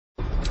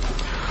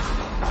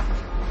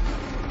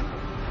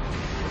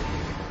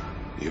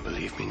You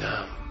believe me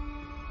now?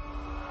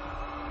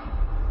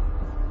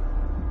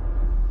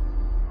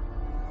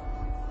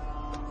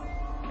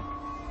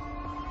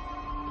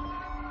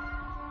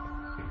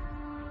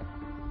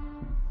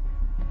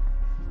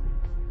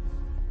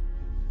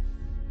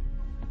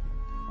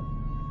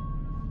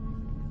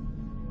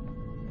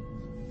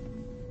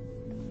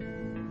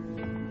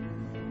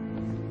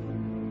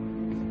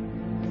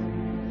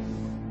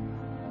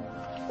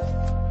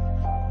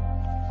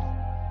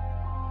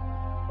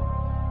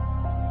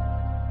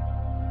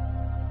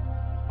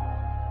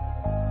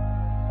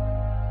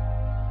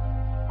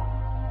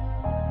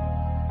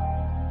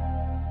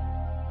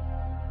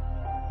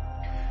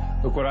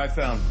 Look what I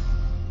found.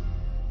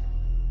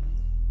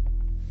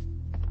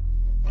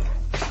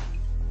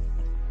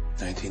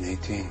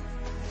 $19.18.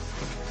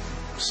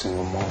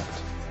 Single malt.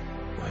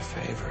 My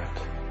favorite.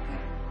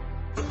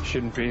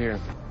 Shouldn't be here.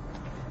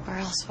 Where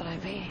else would I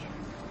be?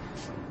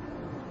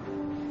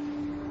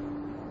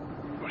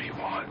 What do you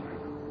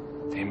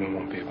want? Damon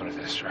won't be able to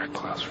distract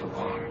Klaus for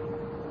long.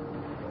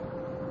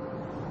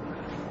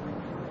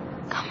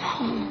 Come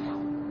home.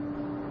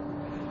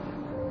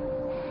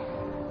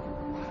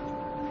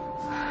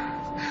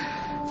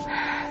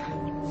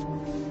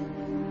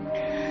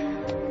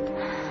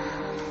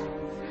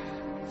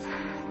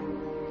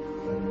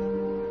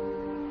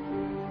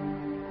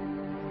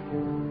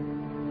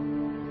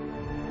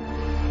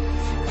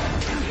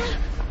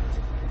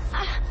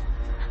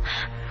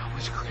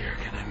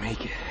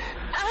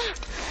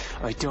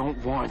 I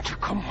don't want to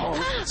come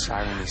home.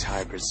 Siren these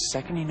hybrids. The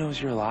second he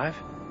knows you're alive,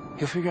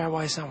 he'll figure out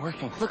why it's not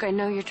working. Look, I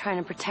know you're trying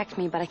to protect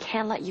me, but I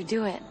can't let you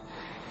do it.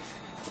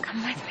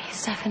 Come with me,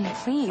 Stefan,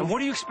 please. And what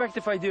do you expect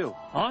if I do,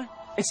 huh?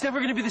 It's never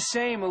gonna be the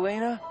same,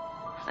 Elena.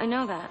 I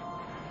know that.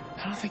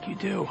 I don't think you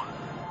do.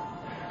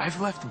 I've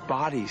left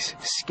bodies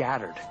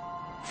scattered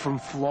from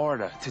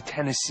Florida to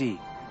Tennessee.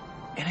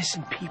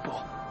 Innocent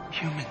people,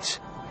 humans.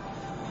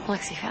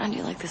 Lexi found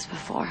you like this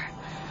before,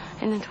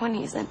 in the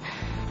 20s,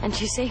 and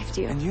she saved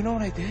you. And you know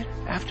what I did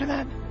after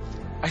that?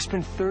 I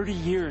spent 30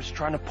 years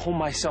trying to pull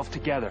myself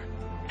together.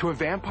 To a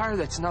vampire,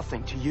 that's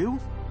nothing. To you,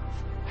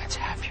 that's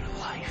half your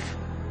life.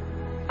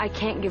 I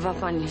can't give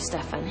up on you,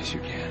 Stefan. Yes, you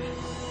can.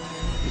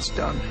 It's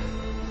done.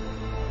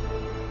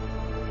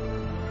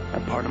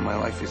 That part of my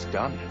life is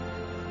done.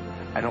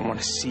 I don't want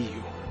to see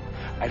you.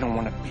 I don't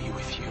want to be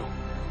with you.